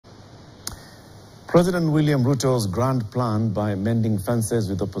President William Ruto's grand plan by mending fences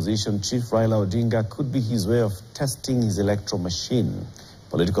with opposition chief Raila Odinga could be his way of testing his electoral machine.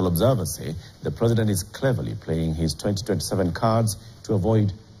 Political observers say the president is cleverly playing his 2027 cards to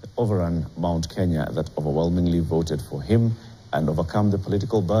avoid the overrun Mount Kenya that overwhelmingly voted for him and overcome the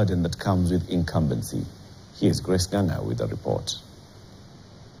political burden that comes with incumbency. Here's Grace Ganga with a report.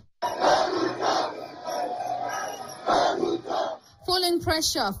 Following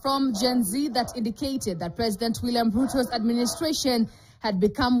pressure from Gen Z that indicated that President William Ruto's administration had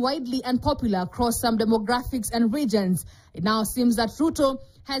become widely unpopular across some demographics and regions, it now seems that Ruto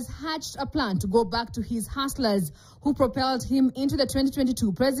has hatched a plan to go back to his hustlers who propelled him into the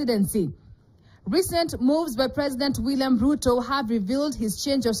 2022 presidency. Recent moves by President William Ruto have revealed his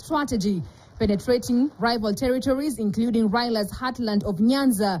change of strategy, penetrating rival territories including Raila's heartland of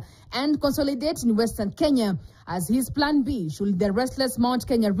Nyanza and consolidating Western Kenya as his plan B should the restless Mount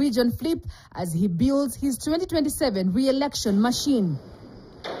Kenya region flip as he builds his 2027 re-election machine.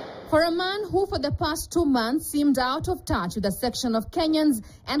 For a man who for the past 2 months seemed out of touch with a section of Kenyans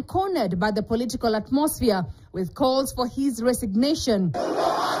and cornered by the political atmosphere with calls for his resignation,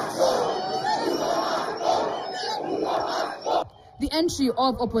 the entry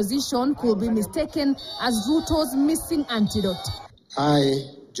of opposition could be mistaken as Ruto's missing antidote. I,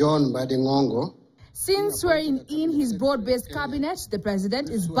 John Badingongo. Since swearing in his broad-based cabinet, the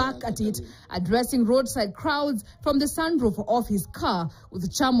president is back at it, addressing roadside crowds from the sunroof of his car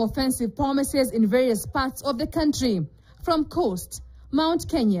with charm offensive promises in various parts of the country. From coast, Mount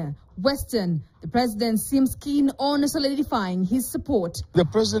Kenya, Western, the president seems keen on solidifying his support. The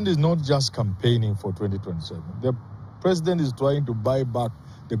president is not just campaigning for 2027. The president is trying to buy back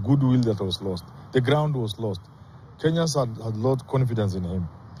the goodwill that was lost. The ground was lost. Kenyans had lost confidence in him.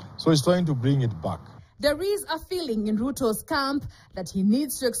 So he's trying to bring it back. There is a feeling in Ruto's camp that he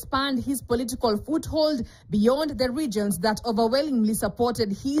needs to expand his political foothold beyond the regions that overwhelmingly supported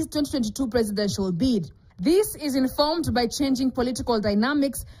his 2022 presidential bid. This is informed by changing political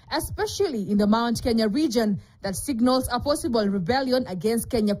dynamics, especially in the Mount Kenya region, that signals a possible rebellion against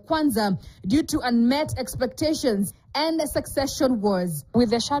Kenya Kwanza due to unmet expectations and succession wars.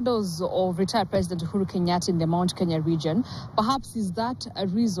 With the shadows of retired President Uhuru Kenyatta in the Mount Kenya region, perhaps is that a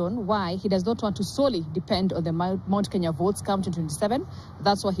reason why he does not want to solely depend on the Mount Kenya votes come 2027?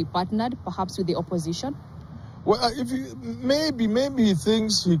 That's why he partnered, perhaps with the opposition? Well, maybe he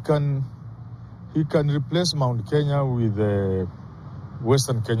thinks he can replace Mount Kenya with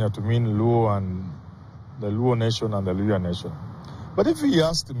Western Kenya to mean Luo and the Luo nation and the Luhya nation. But if he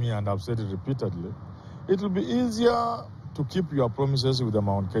asked me, and I've said it repeatedly, it will be easier to keep your promises with the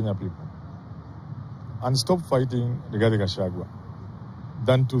Mount Kenya people and stop fighting Rigathi Gachagua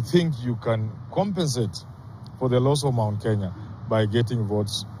than to think you can compensate for the loss of Mount Kenya by getting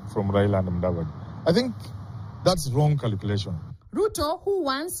votes from Raila and Mudavadi. I think that's wrong calculation. Ruto, who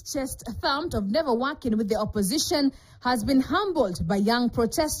once chest-thumped of never working with the opposition, has been humbled by young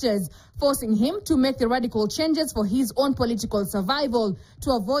protesters, forcing him to make the radical changes for his own political survival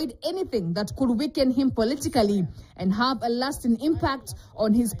to avoid anything that could weaken him politically and have a lasting impact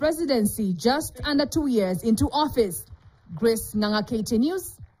on his presidency just under 2 years into office. Grace Nganga, KT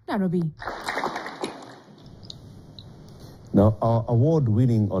News, Nairobi. Now, our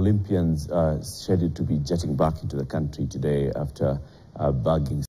award-winning Olympians are scheduled to be jetting back into the country today after bagging